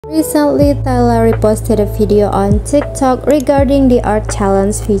Recently, TYLA reposted a video on TikTok regarding the art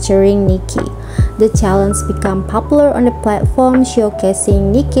challenge featuring Nicki. The challenge became popular on the platform,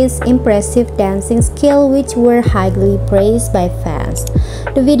 showcasing Nicki's impressive dancing skill, which were highly praised by fans.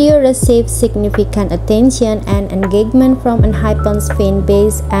 The video received significant attention and engagement from ENHYPEN's fan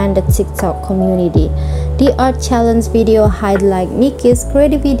base and the TikTok community. The art challenge video highlights Nicki's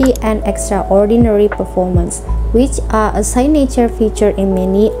creativity and extraordinary performance, which are a signature feature in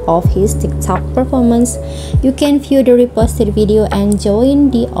many of his TikTok performances. You can view the reposted video and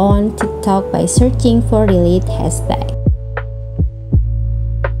join the on TikTok by searching for relate hashtag.